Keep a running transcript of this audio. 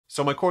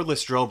So my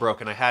cordless drill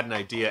broke and I had an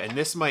idea, and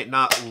this might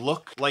not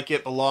look like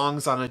it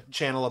belongs on a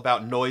channel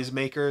about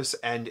noisemakers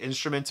and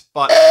instruments,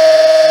 but...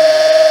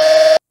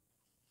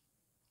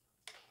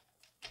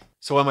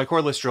 So when my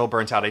cordless drill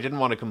burnt out, I didn't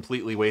want to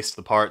completely waste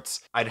the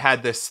parts. I'd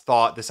had this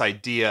thought, this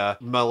idea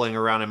mulling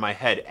around in my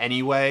head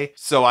anyway,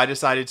 so I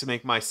decided to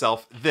make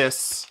myself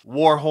this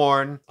war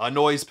horn, a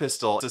noise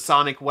pistol. It's a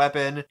sonic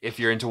weapon. If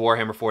you're into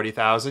Warhammer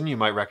 40,000, you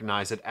might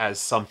recognize it as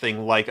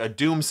something like a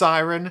doom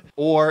siren,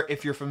 or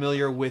if you're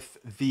familiar with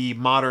the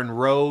modern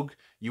rogue,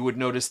 you would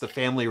notice the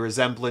family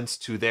resemblance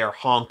to their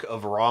Honk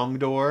of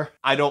Wrongdor.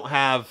 I don't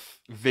have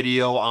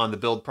video on the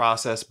build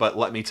process, but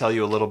let me tell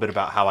you a little bit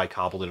about how I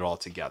cobbled it all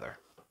together.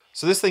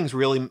 So this thing's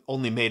really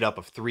only made up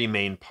of 3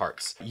 main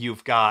parts.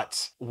 You've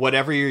got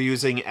whatever you're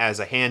using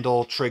as a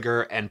handle,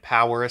 trigger, and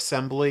power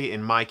assembly.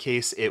 In my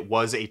case, it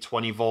was a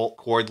 20-volt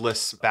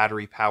cordless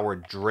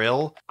battery-powered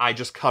drill. I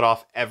just cut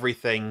off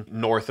everything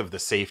north of the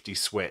safety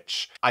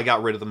switch. I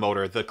got rid of the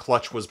motor. The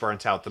clutch was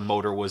burnt out. The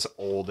motor was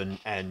old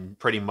and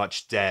pretty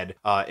much dead.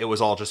 It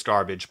was all just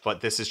garbage,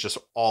 but this is just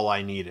all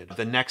I needed.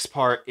 The next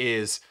part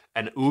is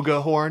an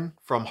ooga horn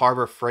from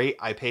Harbor Freight.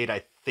 I paid,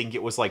 I think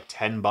it was like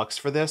 10 bucks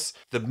for this.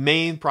 The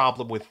main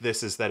problem with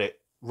this is that it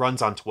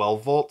runs on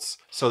 12 volts.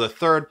 So the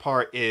third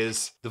part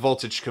is the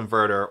voltage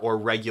converter or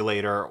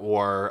regulator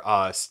or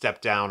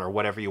step down or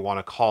whatever you want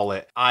to call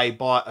it. I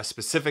bought a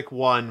specific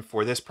one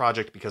for this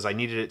project because I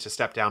needed it to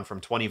step down from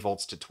 20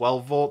 volts to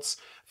 12 volts.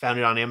 Found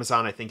it on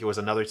Amazon. I think it was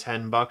another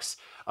 10 bucks.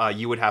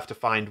 You would have to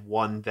find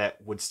one that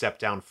would step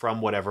down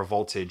from whatever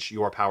voltage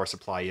your power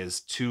supply is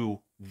to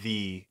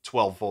the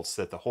 12 volts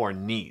that the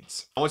horn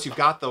needs. Once you've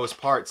got those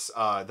parts,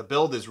 the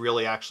build is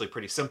really actually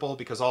pretty simple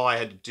because all I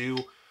had to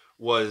do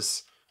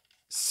was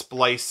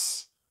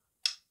splice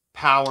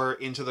power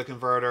into the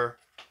converter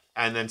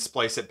and then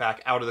splice it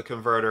back out of the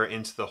converter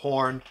into the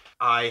horn.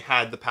 I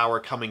had the power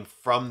coming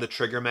from the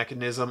trigger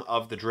mechanism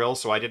of the drill,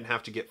 so I didn't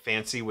have to get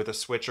fancy with a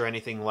switch or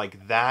anything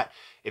like that.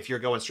 If you're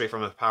going straight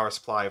from a power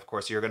supply, of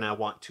course, you're going to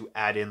want to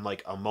add in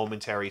like a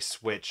momentary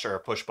switch or a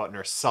push button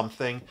or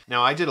something.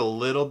 Now, I did a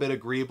little bit of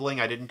greebling.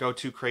 I didn't go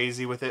too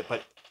crazy with it,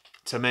 but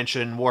to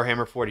mention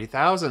Warhammer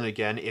 40,000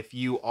 again, if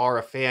you are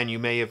a fan, you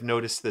may have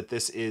noticed that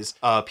this is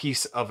a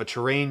piece of a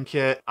terrain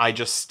kit. I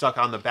just stuck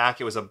on the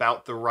back. It was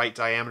about the right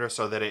diameter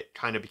so that it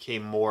kind of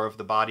became more of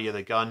the body of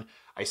the gun.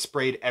 I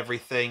sprayed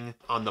everything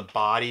on the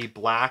body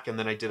black, and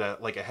then I did a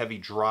heavy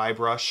dry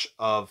brush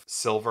of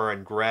silver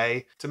and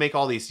gray to make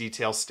all these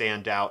details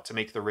stand out, to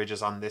make the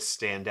ridges on this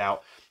stand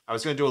out. I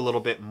was going to do a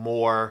little bit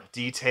more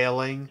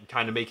detailing,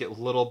 kind of make it a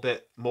little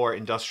bit more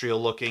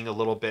industrial looking, a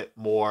little bit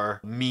more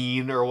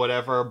mean or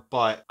whatever,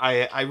 but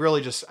I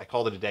really just, I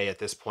called it a day at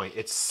this point.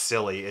 It's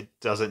silly. It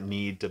doesn't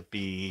need to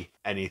be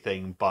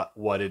anything but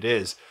what it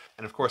is.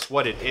 And of course,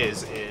 what it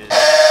is...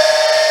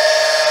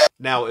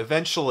 Now,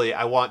 eventually,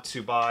 I want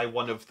to buy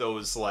one of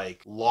those,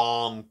 like,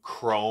 long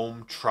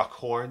chrome truck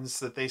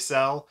horns that they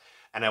sell,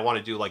 and I want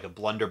to do, like, a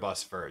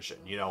blunderbuss version,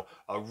 you know,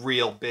 a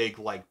real big,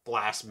 like,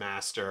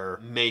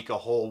 Blastmaster, make a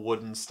whole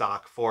wooden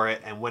stock for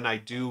it, and when I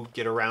do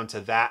get around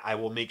to that, I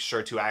will make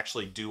sure to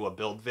actually do a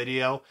build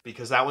video,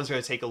 because that one's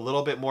going to take a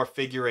little bit more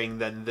figuring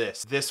than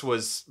this. This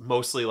was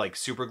mostly, like,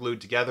 super glued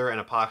together and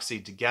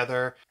epoxied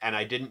together, and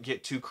I didn't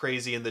get too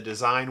crazy in the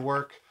design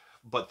work,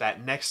 but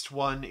that next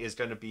one is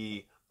going to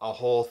be a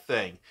whole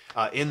thing.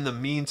 In the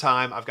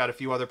meantime, I've got a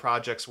few other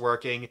projects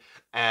working,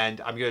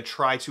 and I'm going to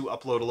try to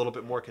upload a little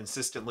bit more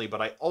consistently,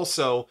 but I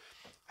also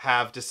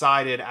have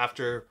decided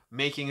after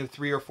making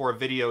 3 or 4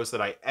 videos that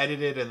I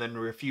edited and then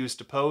refused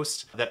to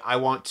post that I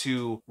want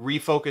to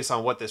refocus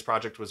on what this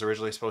project was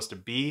originally supposed to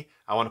be.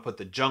 I want to put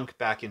the junk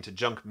back into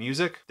junk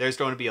music. There's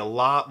going to be a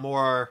lot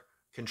more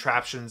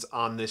contraptions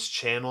on this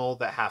channel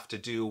that have to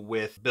do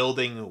with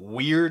building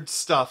weird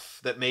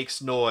stuff that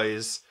makes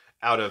noise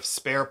out of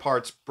spare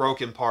parts,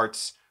 broken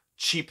parts,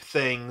 cheap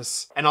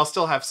things, and I'll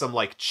still have some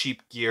like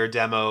cheap gear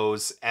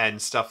demos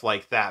and stuff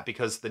like that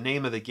because the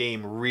name of the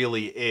game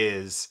really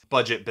is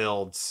budget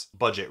builds,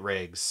 budget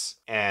rigs,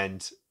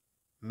 and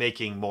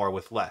making more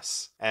with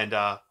less. And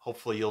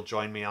hopefully you'll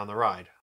join me on the ride.